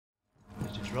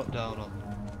drop down on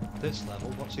this level.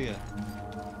 What's here?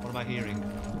 What am I hearing?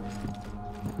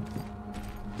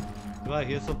 Do I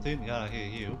hear something? Yeah, I hear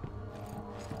you.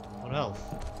 What else?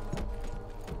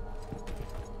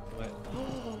 Wait.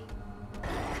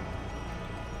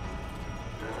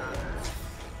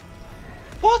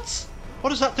 What?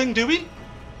 What is that thing doing?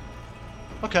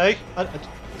 Okay.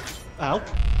 Ow.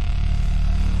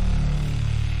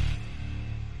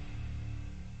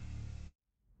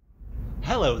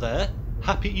 Hello there.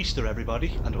 Happy Easter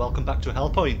everybody, and welcome back to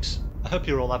Hellpoint. I hope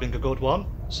you're all having a good one.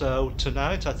 So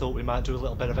tonight I thought we might do a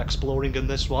little bit of exploring in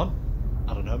this one.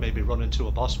 I don't know, maybe run into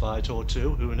a boss fight or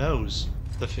two, who knows.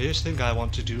 The first thing I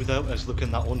want to do though is look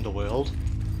in that underworld.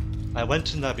 I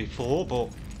went in there before, but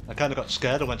I kind of got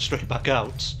scared and went straight back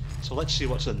out. So let's see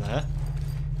what's in there.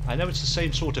 I know it's the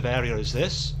same sort of area as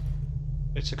this.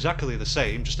 It's exactly the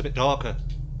same, just a bit darker.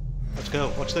 Let's go,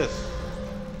 what's this?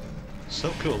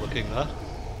 So cool looking, that.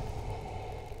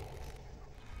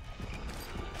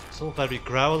 It's all very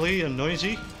growly and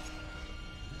noisy.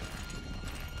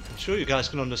 I'm sure you guys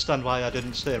can understand why I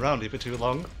didn't stay around here for too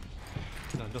long.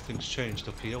 No, nothing's changed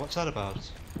up here. What's that about?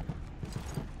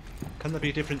 Can there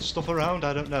be different stuff around?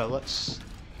 I don't know. Let's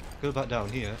go back down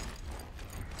here.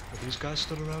 Are these guys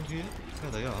still around here?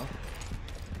 There they are.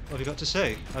 What have you got to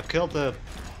say? I've killed the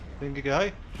thingy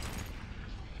guy.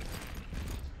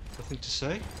 Nothing to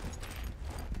say?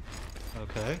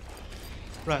 Okay.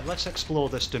 Right, let's explore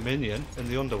this dominion in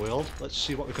the underworld. Let's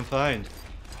see what we can find.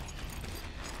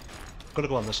 Gotta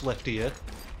go on this lift here.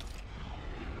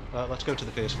 Let's go to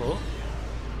the first floor.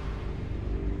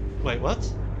 Wait,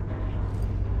 what?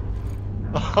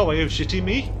 Oh, are you shitting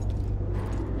me?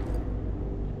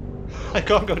 I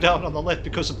can't go down on the lift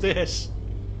because of this.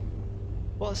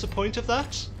 What's the point of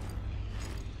that?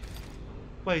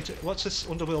 Wait, what's this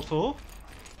underworld for?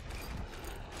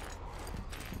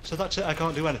 So that's it, I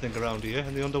can't do anything around here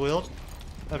in the underworld?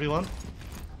 Everyone?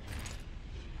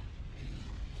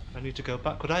 I need to go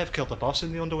back. Could I have killed the boss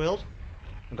in the underworld?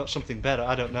 And got something better?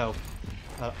 I don't know.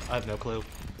 I have no clue.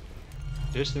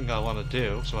 First thing I want to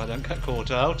do, so I don't get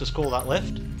caught out, is call that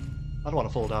lift. I don't want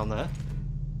to fall down there.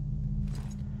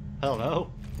 Hell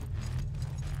no.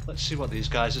 Let's see what these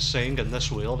guys are saying in this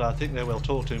world. I think they will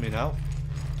talk to me now.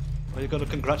 Are you going to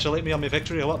congratulate me on my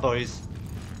victory or what, boys?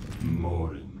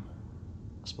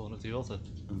 Spawn of the author.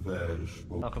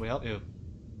 How can we help you?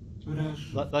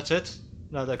 That's it?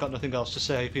 No, they've got nothing else to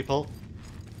say, people.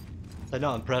 They're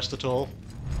not impressed at all.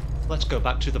 Let's go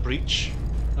back to the breach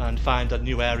and find a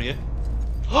new area.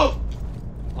 Oh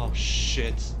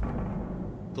shit.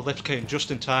 The lift came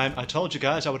just in time. I told you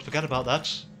guys I would forget about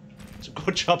that. It's a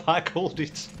good job I called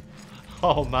it.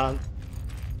 Oh man.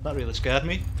 That really scared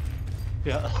me.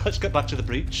 Yeah, let's get back to the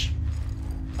breach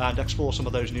and explore some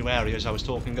of those new areas I was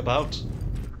talking about.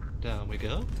 Down we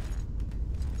go.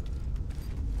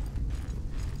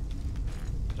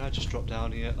 Can I just drop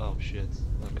down here? Oh shit.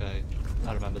 Okay.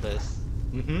 I remember this.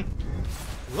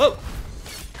 Whoa!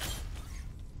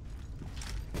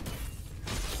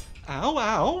 Ow,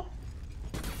 ow!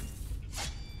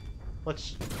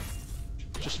 Let's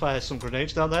just fire some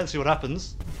grenades down there and see what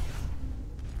happens.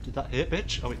 Did that hit,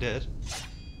 bitch? Oh, it did.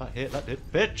 That hit, that did.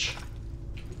 Bitch!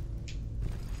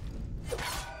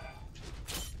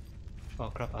 Oh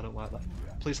crap, I don't like that.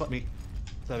 Please let me...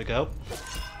 There we go.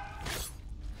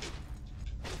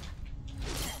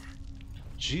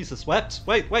 Jesus, wept!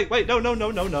 Wait, no.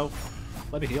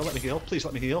 Let me heal, please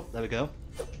let me heal. There we go.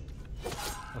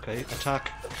 Okay,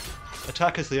 attack.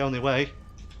 Attack is the only way.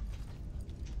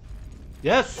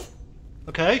 Yes!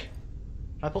 Okay.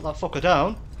 I put that fucker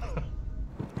down. Oh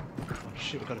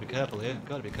shit, we've got to be careful here.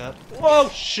 Gotta be careful. Whoa,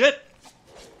 shit!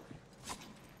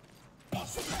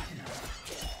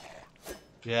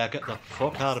 Yeah, get the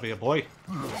fuck out of here, boy.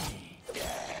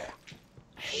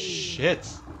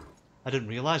 Shit. I didn't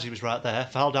realise he was right there.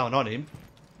 Fell down on him.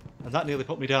 And that nearly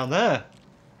put me down there.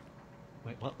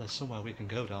 Wait, what? There's somewhere we can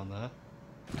go down there.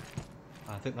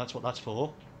 I think that's what that's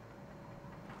for.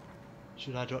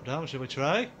 Should I drop down? Should we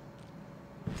try?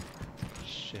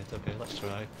 Shit, okay, let's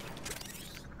try.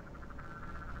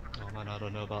 Oh man, I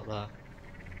don't know about that.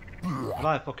 Am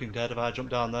I fucking dead if I jump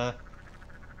down there?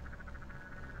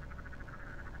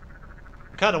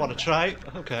 I kinda want to try it.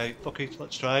 Okay, fuck it,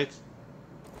 let's try it.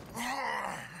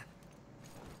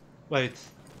 Wait.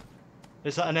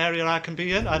 Is that an area I can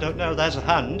be in? I don't know, there's a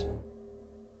hand.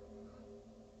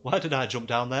 Why did I jump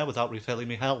down there without refilling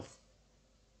my health?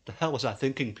 The hell was I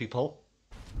thinking, people?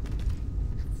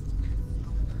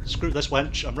 Screw this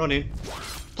wench, I'm running.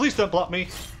 Please don't block me.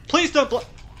 Please don't block...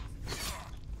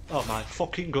 Oh my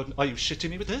fucking goodness. Are you shitting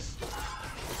me with this?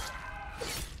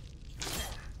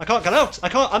 I can't get out. I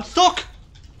can't. I'm stuck.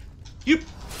 You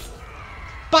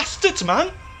Bastards,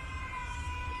 man!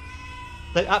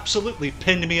 They absolutely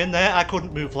pinned me in there. I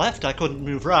couldn't move left, I couldn't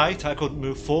move right, I couldn't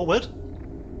move forward.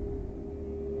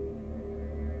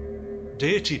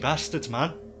 Dirty bastards,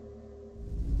 man.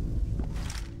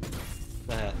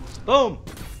 There. Boom!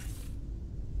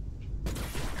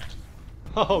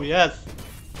 Oh, yes.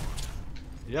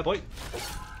 Yeah, boy.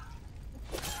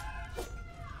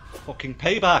 Fucking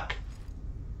payback.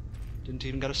 Didn't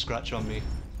even get a scratch on me.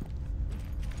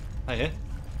 Hiya.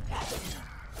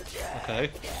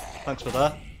 Okay. Thanks for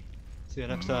that. See you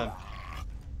next time.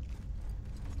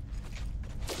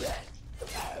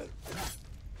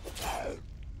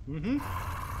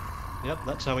 Yep,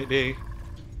 that's how it be.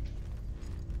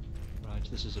 Right,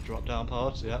 this is a drop down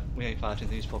part. Yep, we ain't fighting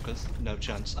these fuckers. No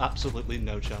chance. Absolutely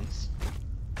no chance.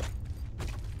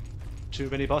 Too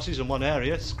many bosses in one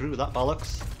area. Screw that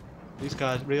bollocks. These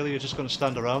guys really are just going to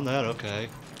stand around there? Okay.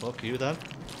 Fuck you then.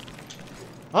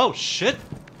 Oh shit!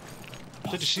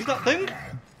 Did you see that thing?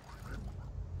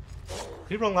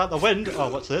 He rung like the wind. Oh,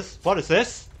 what's this? What is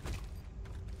this?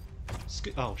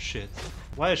 Oh shit.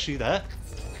 Why is she there?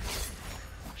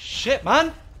 Shit,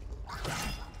 man!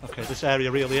 Okay, this area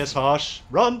really is harsh.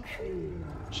 Run!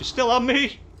 She's still on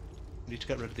me! I need to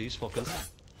get rid of these fuckers.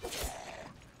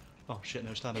 Oh shit,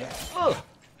 no stamina. Ugh.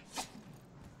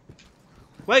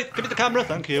 Wait, give me the camera,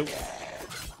 thank you.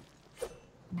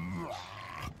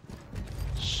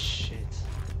 Shit.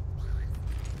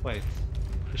 Wait,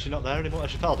 is she not there anymore?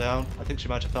 She fell down. I think she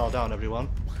might have fell down, everyone.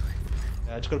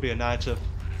 Yeah, it's gonna be a night of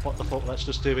what the fuck, let's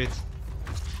just do it.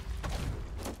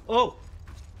 Oh!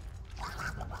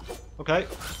 Okay.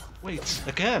 Wait,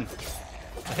 again!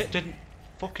 The hit didn't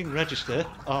fucking register.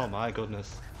 Oh my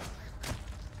goodness.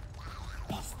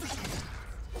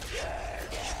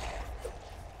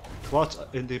 What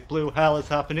in the blue hell is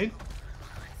happening?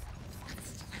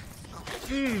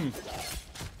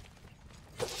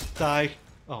 Die.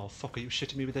 Oh fuck, are you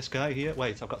shitting me with this guy here?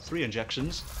 Wait, I've got 3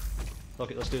 injections.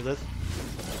 Fuck it, let's do this.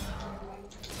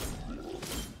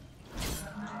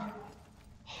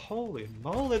 Holy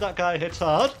moly, that guy hits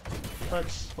hard.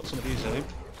 Let's put some of these in him.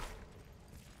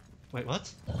 Wait,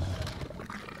 what?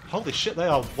 Holy shit, they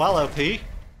are well OP.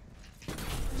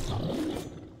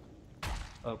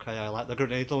 Okay, I like the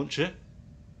grenade launcher.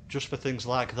 Just for things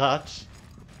like that.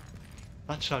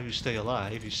 That's how you stay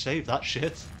alive, you save that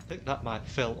shit. I think that might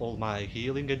fill all my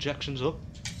healing injections up.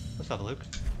 Let's have a look.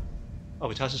 Oh,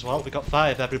 it has as well. We got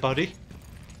 5, everybody.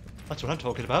 That's what I'm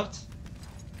talking about.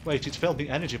 Wait, it's filled me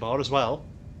energy bar as well.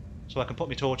 So I can put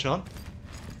my torch on.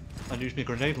 And use my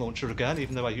grenade launcher again,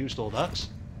 even though I used all that.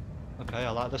 Okay, I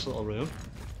like this little room.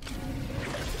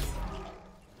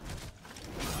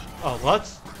 Oh,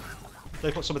 what?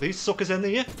 They put some of these suckers in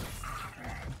there.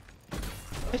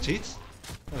 Hit it.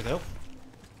 There we go.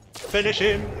 Finish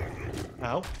him!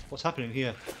 Ow, what's happening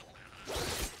here?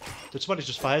 Did somebody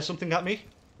just fire something at me?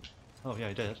 Oh yeah,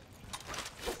 he did.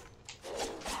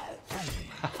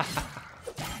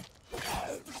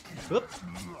 Whoop.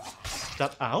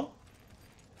 Stab. Ow!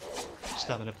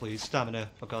 Stamina, please. Stamina,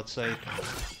 for God's sake.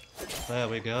 There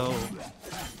we go.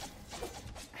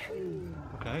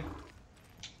 Okay.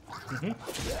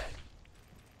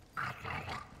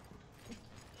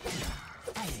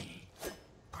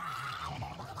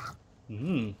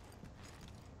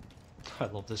 I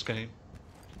love this game.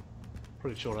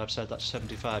 Pretty sure I've said that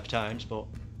 75 times, but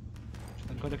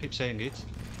I'm going to keep saying it.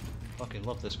 Fucking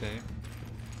love this game.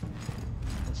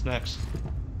 What's next?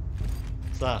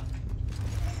 What's that?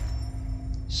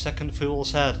 Second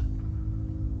Fool's Head.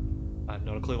 I have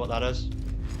no clue what that is.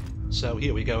 So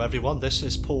here we go, everyone. This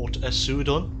is Port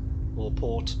Asudun, or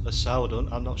Port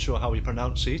Asaudun. I'm not sure how we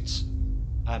pronounce it.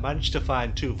 I managed to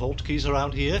find 2 vault keys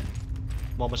around here.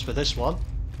 One was for this one,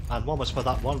 and one was for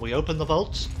that one. We opened the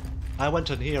vault. I went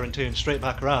in here and turned straight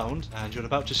back around, and you're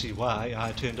about to see why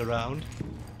I turned around.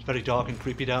 It's very dark and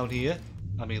creepy down here.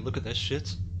 I mean, look at this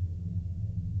shit.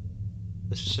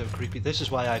 This is so creepy. This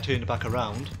is why I turned back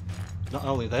around. Not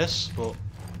only this, but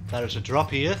there is a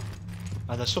drop here,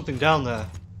 and there's something down there.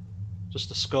 Just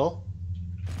a skull.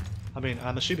 I mean,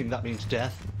 I'm assuming that means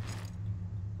death.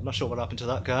 I'm not sure what happened to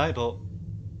that guy, but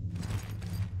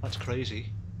that's crazy.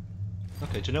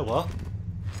 Okay, do you know what?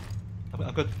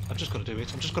 I'm just gonna do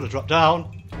it. I'm just gonna drop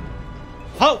down.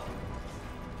 Oh!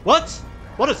 What?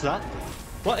 What is that?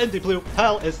 What in the blue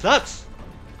hell is that?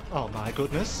 Oh my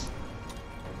goodness.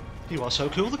 You are so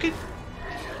cool looking.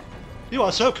 You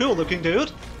are so cool looking,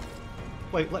 dude.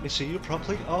 Wait, let me see you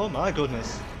properly. Oh my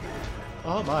goodness.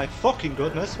 Oh my fucking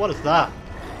goodness. What is that?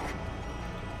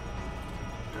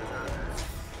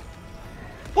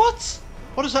 What?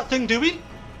 What is that thing doing?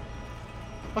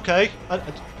 Okay.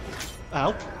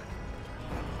 Ow.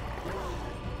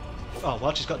 Oh,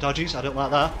 what? He's got dodgies. I don't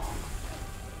like that.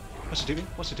 What's he doing?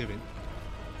 What's he doing?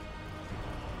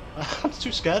 I'm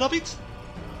too scared of it.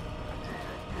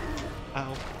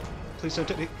 Ow. Please don't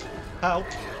hit me. Ow.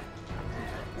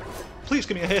 Please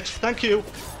give me a hit. Thank you.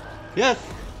 Yes.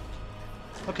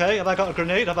 Okay, have I got a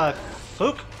grenade? Have I?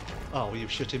 Fuck. Oh, are you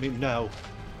shitting me? No.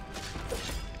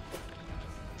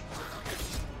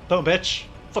 Boom, bitch.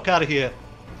 Fuck out of here.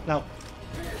 Now,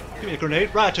 give me a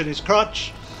grenade right in his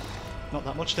crotch. Not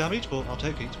that much damage, but I'll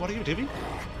take it. What are you doing?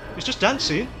 He's just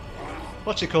dancing.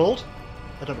 What's he called?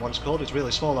 I don't know what it's called. It's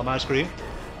really small on my screen.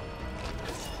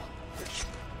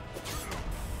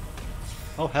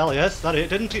 Oh, hell yes. That hit,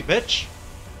 didn't it, bitch?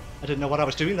 I didn't know what I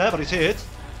was doing there, but it hit.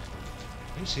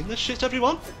 Have you seen this shit,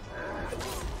 everyone?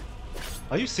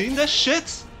 Are you seeing this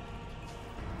shit?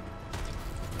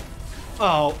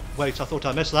 Oh, wait, I thought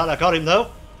I missed that. I got him,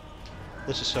 though.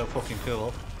 This is so fucking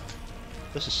cool.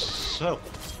 This is so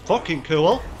fucking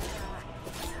cool.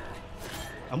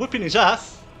 I'm whipping his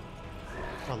ass.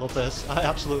 I love this. I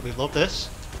absolutely love this.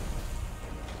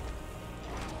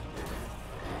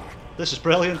 This is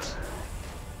brilliant.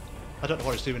 I don't know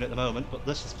what he's doing at the moment, but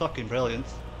this is fucking brilliant.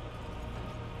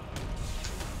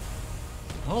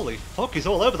 Holy fuck, he's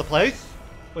all over the place.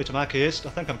 Wait, am I cased? I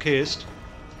think I'm cased.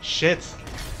 Shit.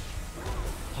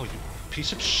 Oh, you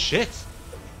piece of shit.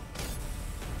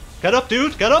 Get up,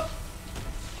 dude, get up.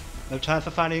 No time for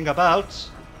fannying about.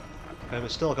 Okay,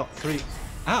 we've still got 3.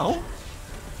 Ow.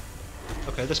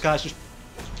 Okay, this guy's just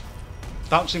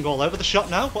bouncing all over the shop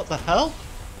now. What the hell?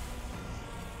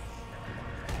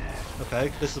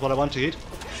 Okay, this is what I wanted.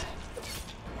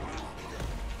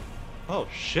 Oh,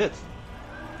 shit.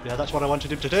 Yeah, that's what I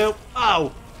wanted him to do.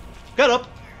 Ow! Get up!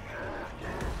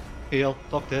 Heal.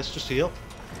 Fuck this, just heal.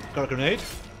 Got a grenade.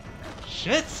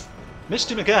 Shit!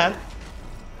 Missed him again.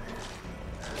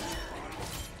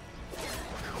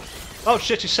 Oh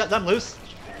shit, he set them loose.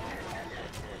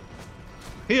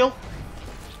 Heal.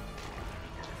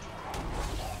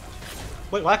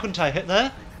 Wait, why couldn't I hit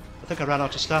there? I think I ran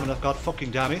out of stamina. God fucking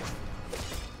damn it.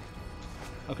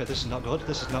 Okay, this is not good.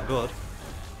 This is not good.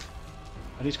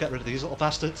 I need to get rid of these little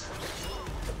bastards.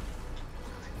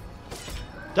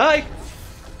 Die!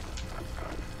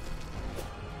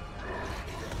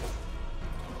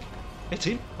 Hit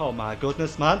him. Oh my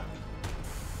goodness, man.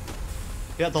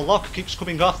 Yeah, the lock keeps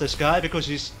coming off this guy because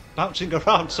he's bouncing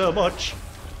around so much.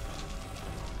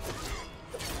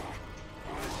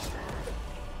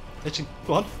 Hit him.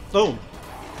 Go on. Boom.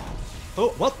 Oh,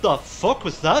 what the fuck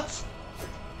was that?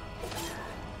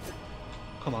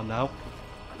 Come on now.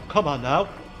 Come on now.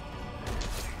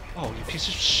 Oh, you piece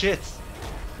of shit.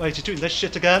 Wait, you're doing this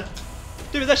shit again?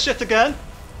 Doing this shit again?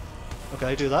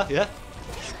 Okay, do that, yeah.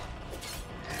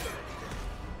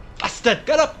 Bastard,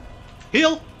 get up!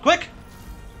 Heal, quick!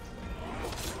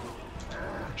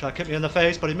 Try to kick me in the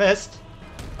face, but he missed.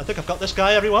 I think I've got this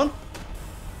guy, everyone.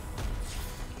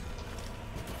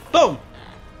 Boom!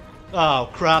 Oh,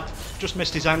 crap. Just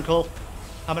missed his ankle.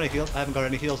 How many heals? I haven't got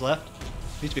any heals left.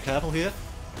 Need to be careful here.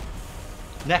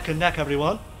 Neck and neck,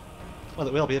 everyone. Well,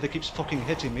 it will be if it keeps fucking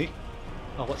hitting me.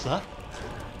 Oh, what's that?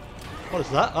 What is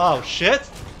that? Oh, shit!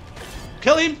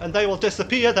 Kill him, and they will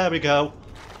disappear. There we go.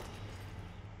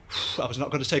 I was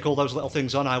not going to take all those little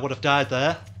things on. I would have died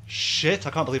there. Shit, I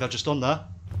can't believe I've just done that.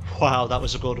 Wow, that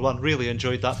was a good one. Really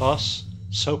enjoyed that boss.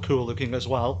 So cool looking as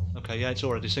well. Okay, yeah, it's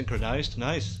already synchronized.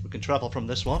 Nice. We can travel from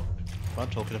this one. What I'm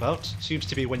talking about. Seems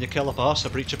to be when you kill a boss, a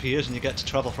breach appears and you get to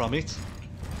travel from it.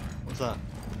 What's that?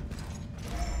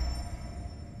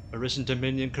 Arisen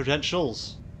Dominion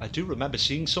credentials. I do remember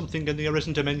seeing something in the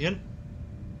Arisen Dominion.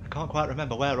 I can't quite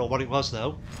remember where or what it was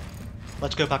though.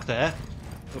 Let's go back there.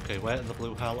 Okay, where in the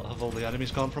blue hell have all the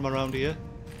enemies gone from around here?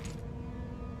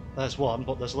 There's one,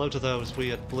 but there's loads of those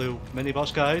weird blue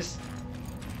mini-boss guys.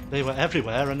 They were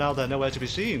everywhere and now they're nowhere to be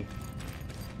seen.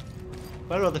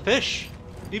 Where are the fish?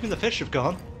 Even the fish have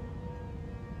gone.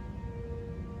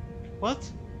 What?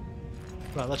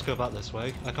 Right, let's go back this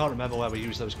way. I can't remember where we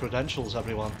used those credentials,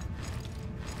 everyone.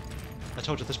 I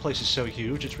told you this place is so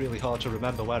huge, it's really hard to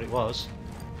remember where it was.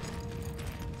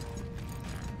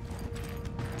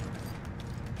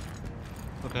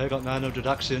 Okay, I got 900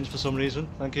 axons for some reason,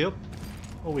 thank you.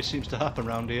 Always seems to happen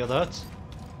around here, that.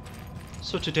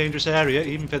 Such a dangerous area,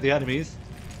 even for the enemies.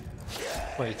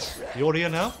 Wait, you're here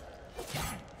now?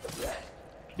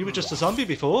 You were just a zombie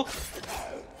before.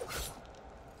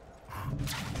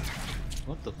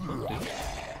 What the fuck, dude?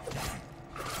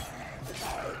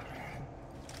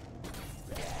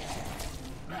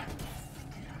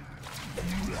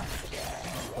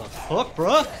 What the fuck,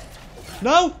 bruh?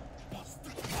 No!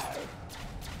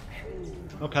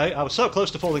 Okay, I was so close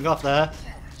to falling off there.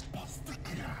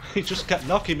 He just kept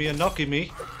knocking me and knocking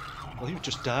me. Well, you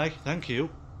just die. Thank you.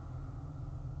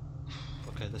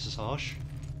 Okay, this is harsh.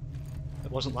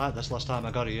 It wasn't like this last time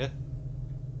I got here.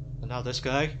 And now this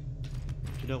guy. Do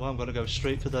you know what? I'm going to go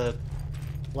straight for the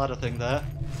ladder thing there.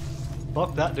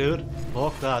 Fuck that, dude.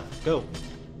 Fuck that. Go.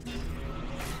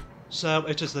 So,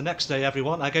 it is the next day,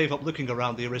 everyone. I gave up looking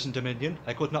around the Arisen Dominion.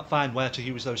 I could not find where to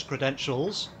use those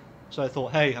credentials. So I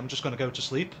thought, hey, I'm just going to go to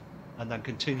sleep. And then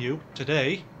continue.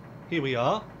 Today, here we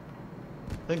are.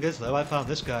 Thing is, though, I found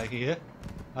this guy here.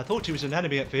 I thought he was an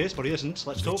enemy at first, but he isn't.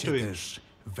 Let's talk to him.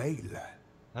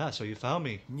 Ah, so you found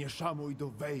me.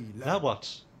 Now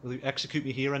what? Will you execute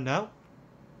me here and now?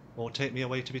 Or take me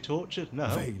away to be tortured? No.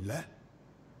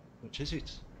 Which is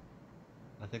it?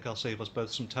 I think I'll save us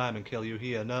both some time and kill you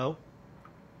here. No.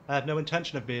 I have no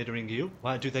intention of murdering you.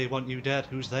 Why do they want you dead?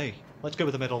 Who's they? Let's go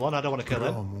with the middle one. I don't want to kill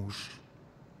him.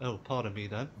 Oh, pardon me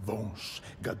then.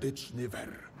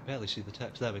 Barely see the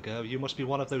text. There we go. You must be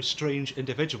one of those strange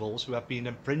individuals who have been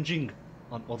infringing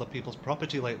on other people's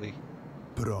property lately.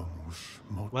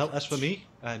 Well, as for me,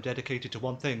 I am dedicated to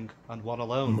one thing, and one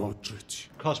alone.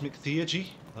 Cosmic theurgy?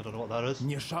 I don't know what that is.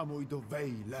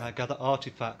 I gather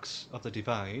artifacts of the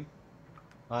divine.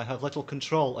 I have little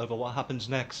control over what happens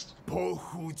next.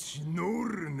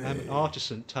 I'm an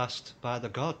artisan tasked by the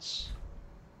gods.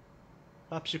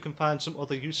 Perhaps you can find some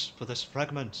other use for this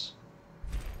fragment.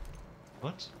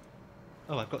 What?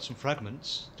 Oh, I've got some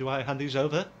fragments. Do I hand these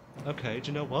over? Okay,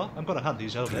 do you know what? I'm going to hand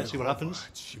these over, see what happens.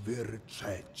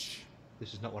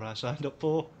 This is not what I signed up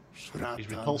for. He's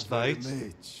repulsed by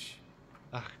it.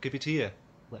 Ah, give it here.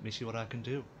 Let me see what I can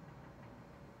do.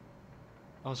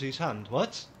 Ozzy's hand,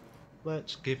 what?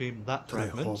 Let's give him that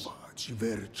fragment.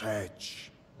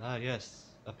 Ah, yes.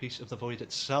 A piece of the void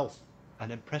itself.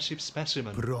 An impressive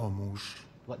specimen.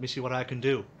 Let me see what I can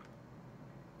do.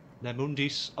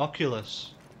 Nemundis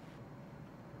Oculus.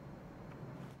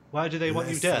 Why do they want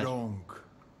you dead?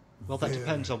 Well, that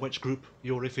depends on which group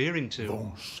you're referring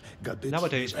to.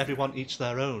 Nowadays, everyone eats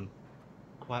their own.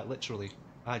 Quite literally.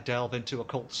 I delve into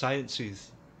occult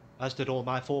sciences, as did all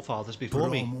my forefathers before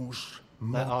me.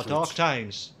 There are dark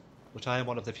times, but I am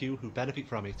one of the few who benefit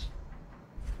from it.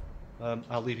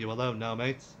 I'll leave you alone now,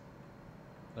 mate.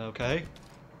 Okay.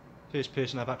 First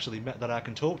person I've actually met that I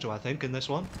can talk to, I think, in this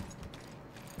one.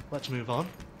 Let's move on.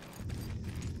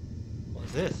 What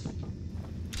is this?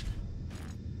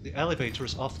 The elevator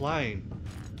is offline.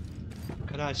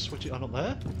 Can I switch it on up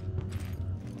there?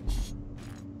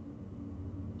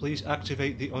 Please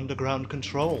activate the underground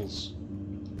controls.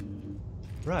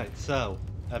 Right, so,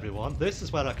 everyone, this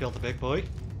is where I killed the big boy.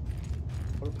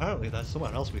 But apparently there's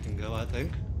somewhere else we can go, I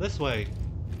think. This way.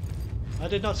 I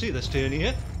did not see this turn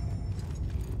here.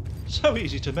 So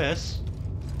easy to miss.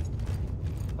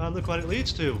 And look what it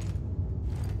leads to.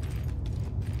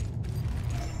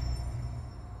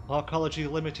 Archaeology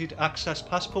Limited Access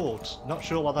Passport. Not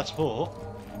sure what that's for.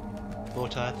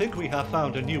 But I think we have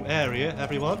found a new area,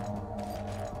 everyone.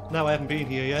 No, I haven't been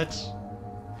here yet.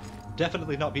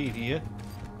 Definitely not been here.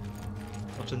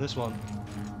 Not in this one.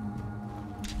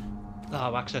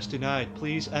 Oh, access denied.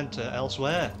 Please enter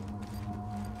elsewhere.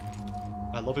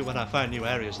 I love it when I find new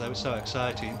areas though, it's so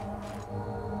exciting.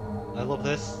 I love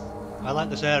this. I like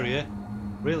this area.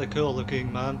 Really cool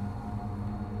looking, man.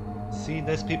 Seen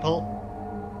this, people?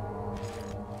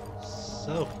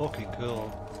 So fucking cool.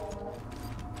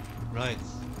 Right.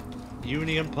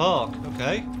 Union Park,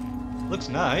 okay. Looks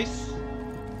nice.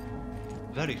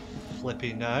 Very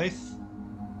flippy nice.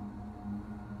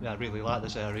 Yeah, I really like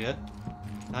this area.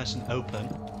 Nice and open.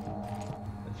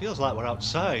 It feels like we're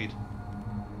outside.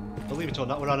 Believe it or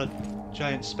not, we're on a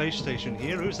giant space station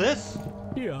here. Who's this?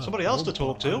 Somebody else to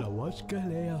talk to.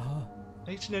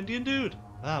 It's an Indian dude.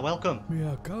 Ah, welcome.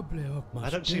 I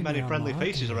don't see many friendly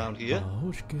faces around here.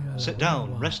 Sit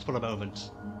down, rest for a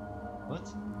moment.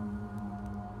 What?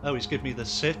 Oh, he's giving me the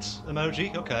sit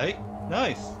emoji. Okay,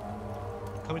 nice.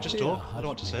 Can we just talk? I don't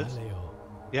want to sit.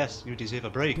 Yes, you deserve a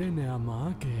break.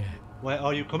 Where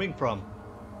are you coming from?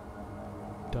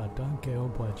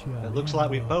 It looks like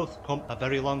we've both come a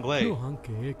very long way.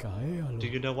 Do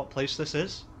you know what place this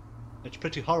is? It's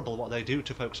pretty horrible what they do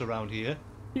to folks around here.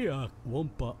 How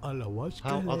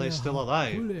are they still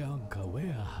alive?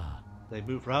 They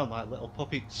move around like little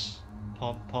puppets.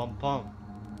 Pom pom pom.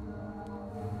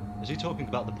 Is he talking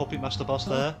about the puppet master boss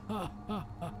there?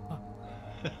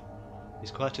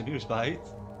 He's quite amused by it.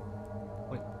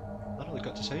 Wait, that's all he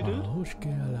got to say, dude?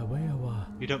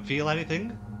 You don't feel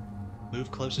anything? Move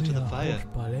closer to the fire.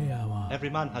 Every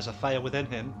man has a fire within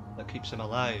him that keeps him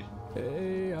alive.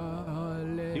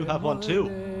 You have one too,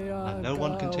 and no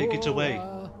one can take it away.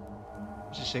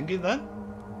 Is he singing then?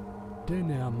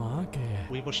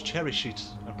 We must cherish it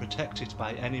and protect it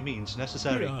by any means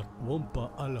necessary.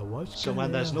 So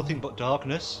when there's nothing but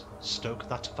darkness, stoke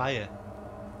that fire.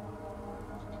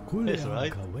 It's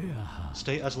right.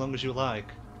 Stay as long as you like.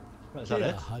 Right, is that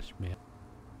it?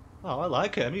 Oh, I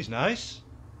like him. He's nice.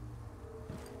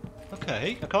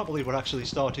 Okay, I can't believe we're actually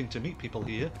starting to meet people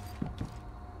here.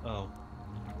 Oh.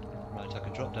 Right, I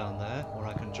can drop down there, or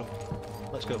I can jump.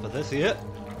 Let's go for this here.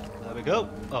 There we go.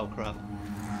 Oh, crap.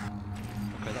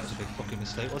 Okay, that was a big fucking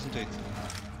mistake, wasn't it?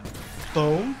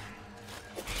 Boom!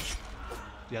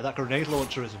 Yeah, that grenade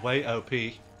launcher is way OP.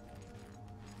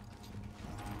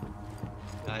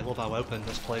 I love how open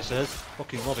this place is.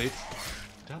 Fucking love it.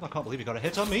 Damn, I can't believe you got a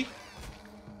hit on me.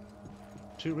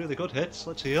 2 really good hits.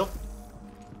 Let's heal.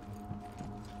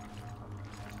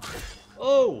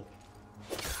 Oh!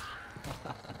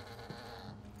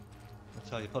 That's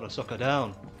how you put a sucker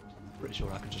down. Pretty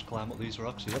sure I can just climb up these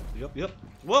rocks. Yep.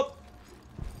 Whoop!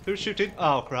 Who's shooting?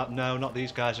 Oh crap, no, not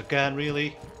these guys again,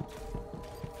 really.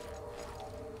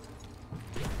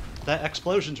 Their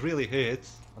explosions really hit.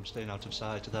 I'm staying out of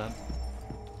sight of them.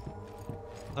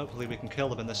 Hopefully we can kill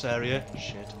them in this area.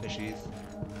 Shit, fishies.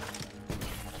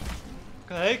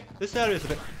 Okay, this area's a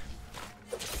bit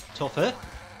tougher.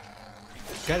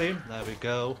 Get him. There we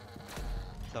go.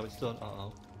 That's how it's done.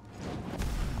 Uh-oh.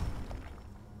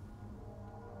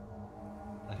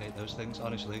 I hate those things,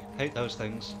 honestly. Hate those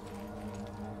things.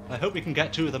 I hope we can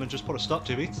get 2 of them and just put a stop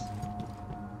to it.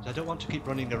 I don't want to keep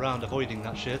running around avoiding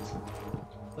that shit.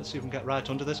 Let's see if we can get right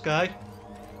under this guy.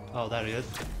 Oh, there he is.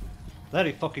 There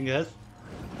he fucking is.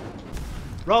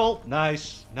 Roll!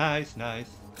 Nice. Nice.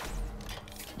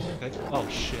 Okay. Oh,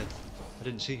 shit. I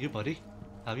didn't see you, buddy.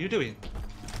 How are you doing?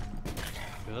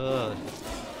 Good.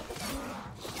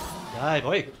 Die,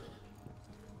 boy.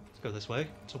 Let's go this way.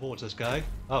 Towards this guy.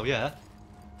 Oh, yeah.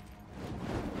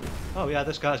 Oh, yeah,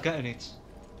 this guy's getting it.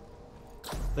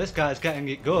 This guy's getting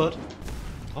it good.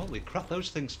 Holy crap, those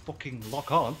things fucking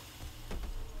lock on.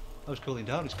 Oh, it's cooling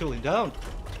down. It's cooling down.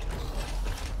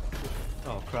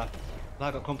 Oh, crap. Have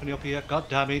I got company up here? God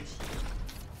damn it.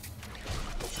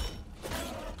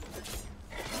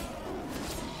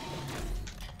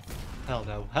 Hell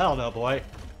no. Hell no, boy.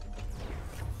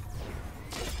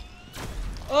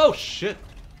 Oh, shit.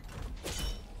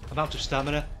 I'm out of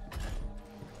stamina.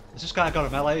 Has this guy got a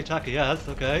melee attack? He has.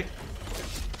 Okay.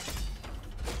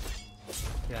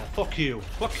 Yeah, fuck you.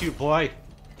 Fuck you, boy.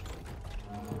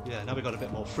 Yeah, now we got a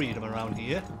bit more freedom around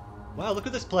here. Wow, look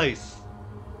at this place.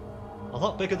 A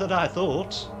lot bigger than I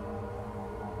thought.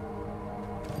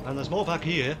 And there's more back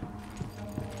here.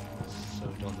 So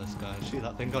done, this guy. See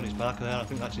that thing on his back there? I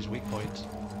think that's his weak point.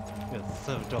 Yeah,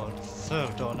 so done.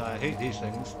 So done. I hate these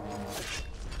things.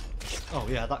 Oh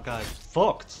yeah, that guy's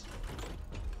fucked.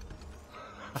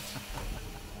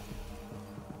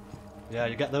 Yeah,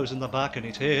 you get those in the back and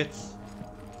it hits.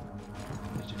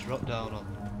 Need to drop down on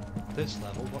this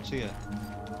level. What's here?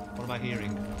 What am I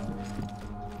hearing?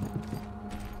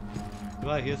 Do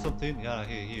I hear something? Yeah, I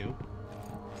hear you.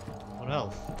 What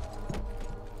else?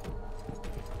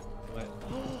 Wait.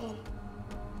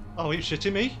 Oh, are you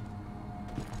shitting me?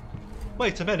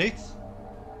 Wait a minute.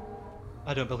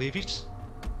 I don't believe it.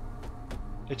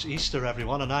 It's Easter,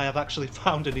 everyone, and I have actually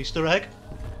found an Easter egg.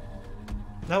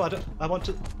 No, I don't. I want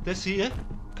to. This here.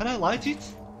 Can I light it?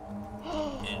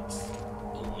 It's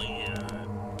Leon.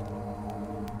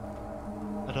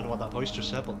 I don't know what that voice just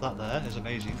said, but that there is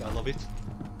amazing. I love it.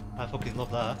 I fucking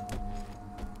love that.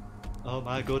 Oh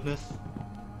my goodness.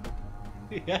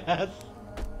 Yes!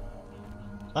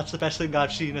 That's the best thing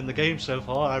I've seen in the game so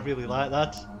far. I really like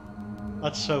that.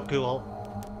 That's so cool.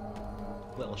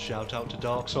 Little shout out to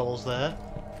Dark Souls there.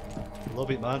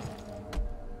 Love it, man.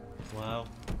 Wow.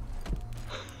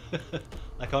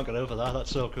 I can't get over that. That's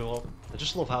so cool. I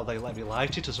just love how they let me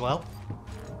light it as well.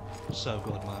 So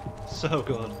good, man. So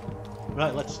good.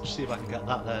 Right, let's see if I can get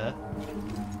that there.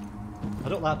 I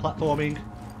don't like platforming.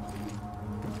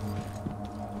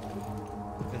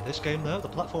 In this game though, the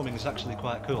platforming is actually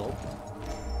quite cool.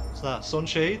 What's that?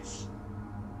 Sunshades? Is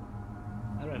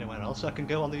there anywhere else I can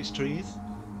go on these trees?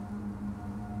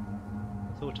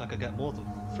 I thought I could get more than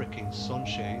freaking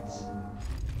sunshades.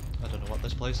 I don't know what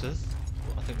this place is,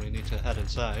 but I think we need to head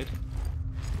inside.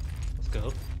 Let's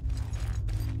go.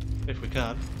 If we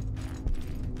can.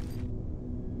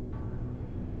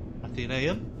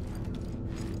 Athenaeum?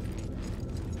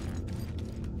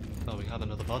 Oh, we have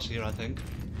another boss here, I think.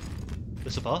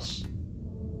 This a boss?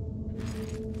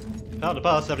 Found a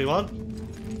boss, everyone!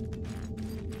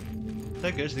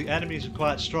 Thing is, the enemies are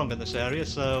quite strong in this area,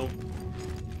 so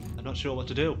I'm not sure what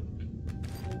to do.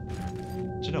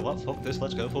 Do you know what? Fuck this,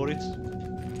 let's go for it.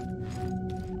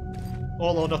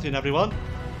 All or nothing, everyone.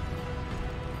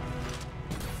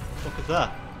 Look at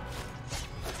that.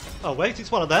 Oh wait,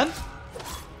 it's one of them.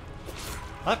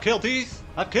 I've killed these.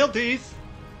 I've killed these.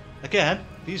 Again,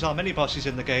 these are mini bosses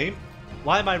in the game.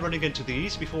 Why am I running into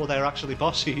these before they're actually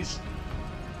bosses?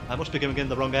 I must be going in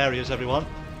the wrong areas, everyone.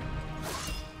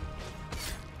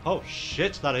 Oh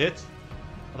shit, that hit.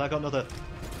 Have I got another...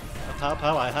 a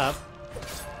pow? I have.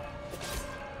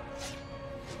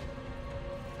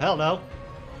 Hell no.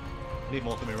 Need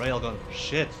more for my railgun.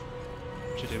 Shit.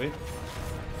 What you doing?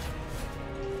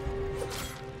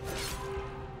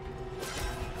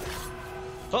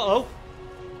 Uh-oh.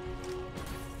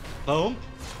 Boom.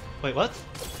 Wait, what?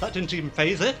 That didn't even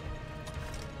phase it?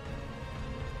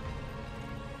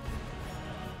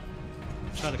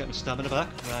 I'm trying to get my stamina back.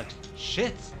 Right.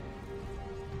 Shit.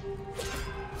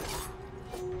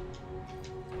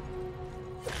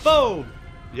 Boom!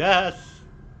 Yes!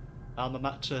 Alma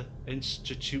Mater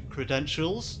Institute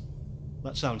credentials.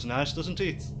 That sounds nice, doesn't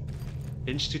it?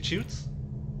 Institute?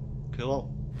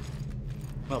 Cool.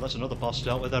 Well, that's another boss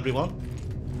dealt with, everyone.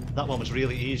 That one was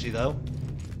really easy, though.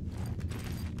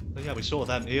 But yeah, we saw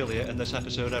them earlier in this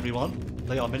episode, everyone.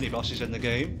 They are mini-bosses in the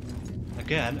game.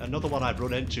 Again, another one I've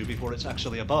run into before it's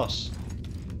actually a boss.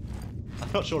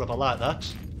 I'm not sure if I like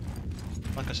that.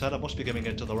 Like I said, I must be going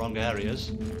into the wrong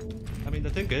areas. I mean, the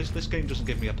thing is, this game doesn't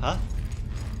give me a path.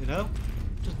 You know?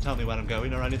 It doesn't tell me where I'm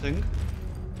going or anything.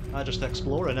 I just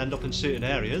explore and end up in certain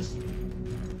areas.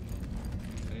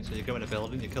 Okay, so you go in a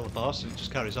building, you kill a boss, and it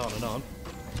just carries on and on.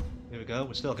 Here we go,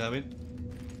 we're still going.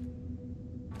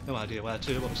 No idea where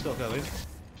to, but we're still going.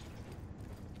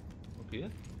 Up here.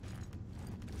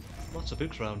 Lots of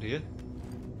books around here.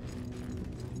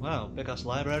 Wow, big ass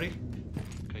library.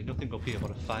 Okay, nothing up here but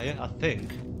a fire. I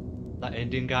think that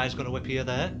Indian guy's gonna appear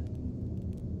there.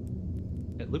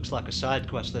 It looks like a side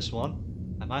quest, this one.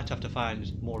 I might have to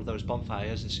find more of those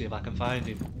bonfires and see if I can find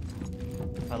him.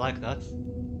 I like that.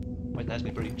 Wait, there's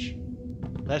my breach.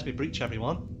 There's my breach,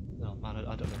 everyone. Oh man, I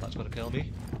don't know if that's gonna kill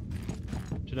me.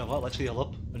 Do you know what? Let's heal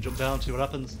up and jump down, see what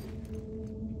happens.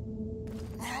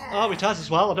 Oh, it has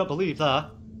as well. I don't believe that.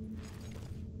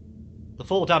 The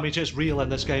full damage is real in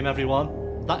this game,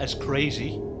 everyone. That is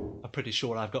crazy. I'm pretty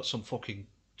sure I've got some fucking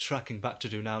tracking back to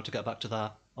do now to get back to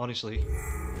that, honestly.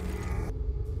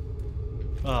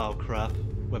 Oh crap.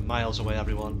 We're miles away,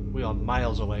 everyone. We are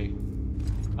miles away.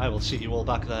 I will see you all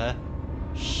back there.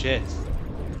 Shit.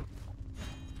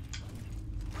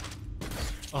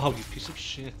 Oh, you piece of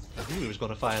shit. I knew he was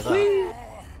going to fire that.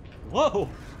 Whoa!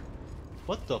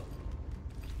 What the...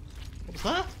 What was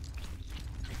that?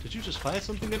 Did you just fire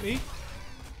something at me?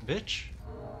 Bitch.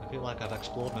 I feel like I've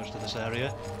explored most of this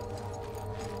area.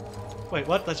 Wait,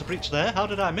 what? There's a breach there? How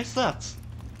did I miss that?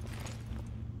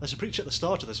 There's a breach at the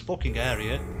start of this fucking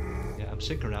area. Yeah, I'm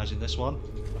synchronizing this one.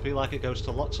 I feel like it goes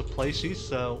to lots of places,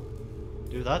 so...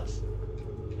 do that.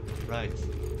 Right.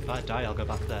 If I die, I'll go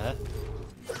back there.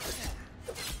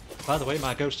 By the way,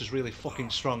 my ghost is really fucking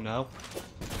strong now.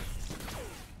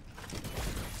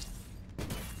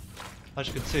 As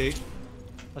you can see,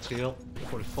 let's heal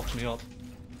before it fucks me up.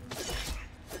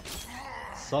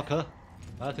 Sucker.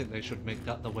 I think they should make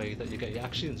that the way that you get your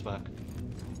actions back.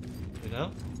 You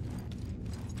know?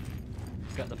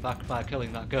 Get them back by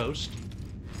killing that ghost.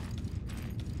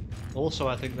 Also,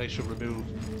 I think they should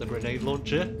remove the grenade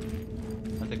launcher.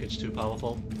 I think it's too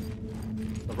powerful.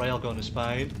 The railgun is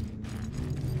fine.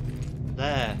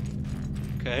 There.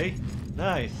 Okay.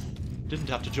 Nice. Didn't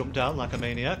have to jump down like a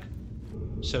maniac.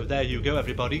 So there you go,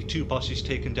 everybody. 2 bosses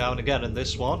taken down again in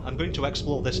this one. I'm going to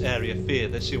explore this area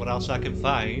further, see what else I can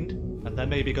find, and then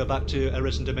maybe go back to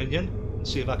Arisen Dominion and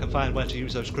see if I can find where to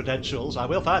use those credentials. I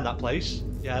will find that place.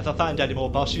 Yeah, if I find any more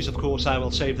bosses, of course, I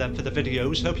will save them for the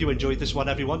videos. Hope you enjoyed this one,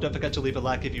 everyone. Don't forget to leave a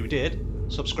like if you did.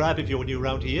 Subscribe if you're new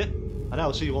around here. And I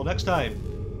will see you all next time.